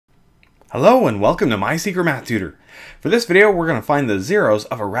Hello and welcome to My Secret Math Tutor. For this video, we're going to find the zeros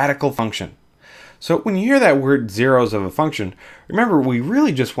of a radical function. So when you hear that word zeros of a function, remember we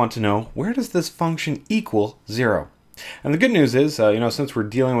really just want to know where does this function equal 0? And the good news is, since we're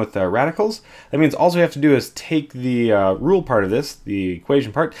dealing with radicals, that means all we have to do is take the rule part of this, the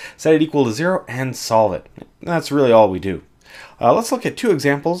equation part, set it equal to 0 and solve it. And that's really all we do. Let's look at two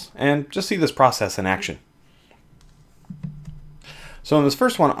examples and just see this process in action. So in this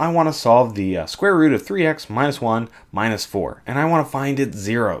first one, I want to solve the square root of 3x minus 1 minus 4, and I want to find its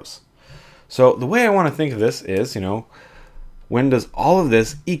zeros. So the way I want to think of this is, when does all of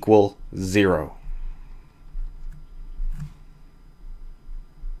this equal 0?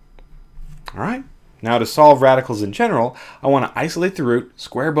 All right, now to solve radicals in general, I want to isolate the root,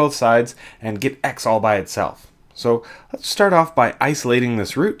 square both sides, and get x all by itself. So let's start off by isolating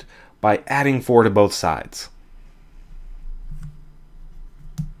this root by adding 4 to both sides.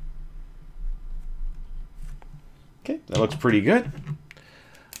 Okay, that looks pretty good.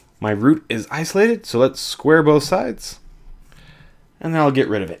 My root is isolated, so let's square both sides, and then I'll get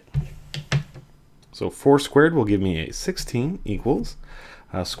rid of it. So 4 squared will give me a 16 equals,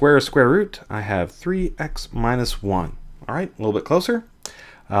 square a square root, I have 3x minus 1. All right, a little bit closer.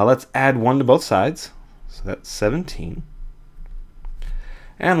 Let's add 1 to both sides, so that's 17.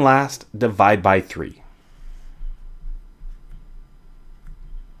 And last, divide by 3.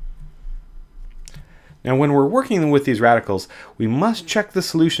 Now when we're working with these radicals, we must check the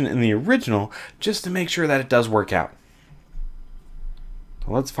solution in the original just to make sure that it does work out.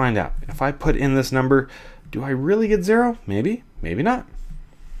 So let's find out. If I put in this number, do I really get 0? Maybe, maybe not.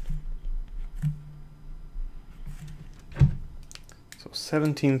 So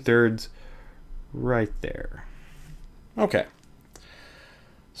 17/3 right there. Okay.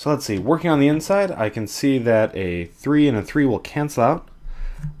 So let's see, working on the inside, I can see that a 3 and a 3 will cancel out.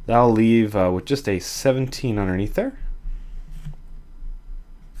 That'll leave with just a 17 underneath there.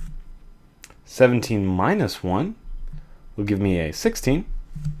 17 minus 1 will give me a 16.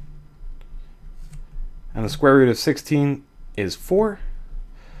 And the square root of 16 is 4.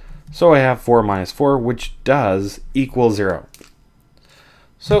 So I have 4 minus 4, which does equal 0.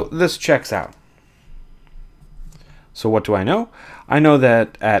 So this checks out. So what do I know? I know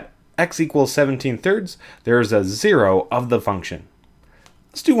that at x equals 17/3, there's a 0 of the function.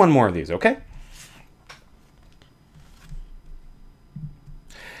 Let's do one more of these, okay?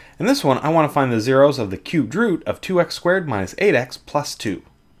 In this one, I want to find the zeros of the cubed root of 2x squared minus 8x plus 2.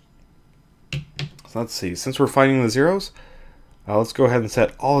 So let's see, since we're finding the zeros, let's go ahead and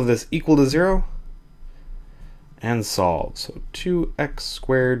set all of this equal to 0 and solve. So 2x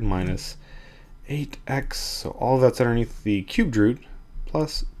squared minus 8x, so all of that's underneath the cubed root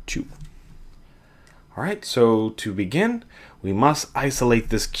plus 2. All right, so to begin, we must isolate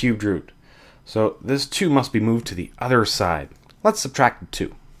this cubed root. So this 2 must be moved to the other side. Let's subtract the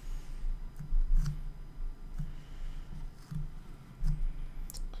 2.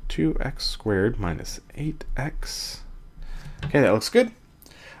 So 2x squared minus 8x. Okay, that looks good.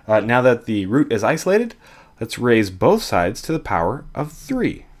 Now that the root is isolated, let's raise both sides to the power of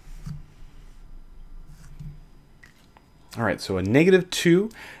 3. All right, so a negative 2,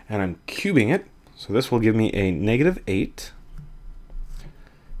 and I'm cubing it. So this will give me a negative 8.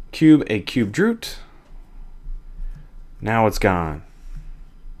 Cube a cubed root. Now it's gone.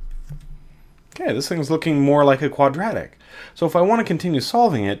 Okay, this thing's looking more like a quadratic. So if I want to continue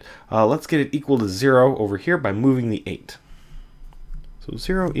solving it, let's get it equal to 0 over here by moving the 8. So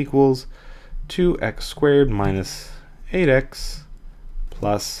 0 equals 2x squared minus 8x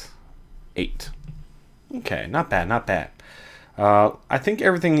plus 8. Okay, not bad, not bad. I think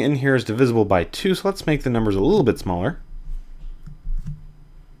everything in here is divisible by 2, so let's make the numbers a little bit smaller.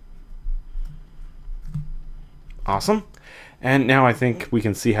 Awesome. And now I think we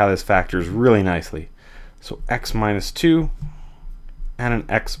can see how this factors really nicely. So x minus 2 and an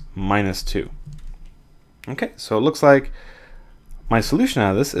x minus 2. Okay, so it looks like my solution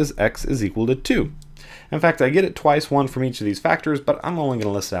out of this is x is equal to 2. In fact, I get it twice, one from each of these factors, but I'm only going to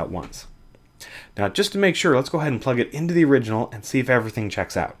list it out once. Now, just to make sure, let's go ahead and plug it into the original and see if everything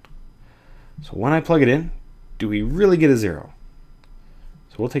checks out. So when I plug it in, do we really get a 0?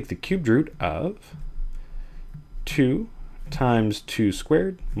 So we'll take the cubed root of 2 times 2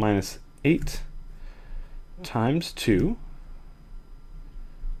 squared minus 8 times 2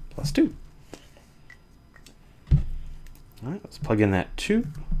 plus 2. All right, let's plug in that 2.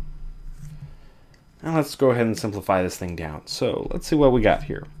 And let's go ahead and simplify this thing down. So let's see what we got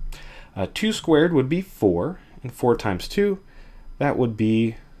here. 2 squared would be 4, and 4 times 2, that would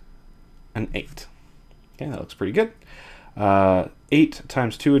be an 8. Okay, that looks pretty good. 8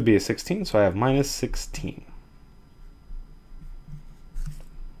 times 2 would be a 16, so I have minus 16.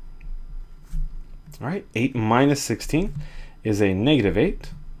 All right, 8 minus 16 is a negative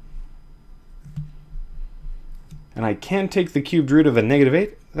 8. And I can take the cubed root of a negative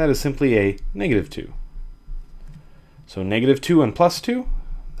 8. That is simply a negative 2. So negative 2 and plus 2,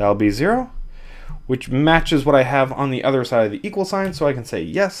 that'll be 0, which matches what I have on the other side of the equal sign, so I can say,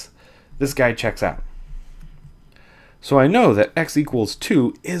 yes, this guy checks out. So I know that x equals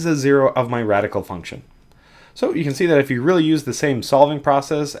 2 is a 0 of my radical function. So you can see that if you really use the same solving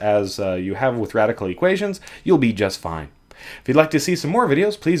process as you have with radical equations, you'll be just fine. If you'd like to see some more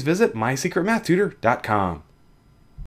videos, please visit mysecretmathtutor.com.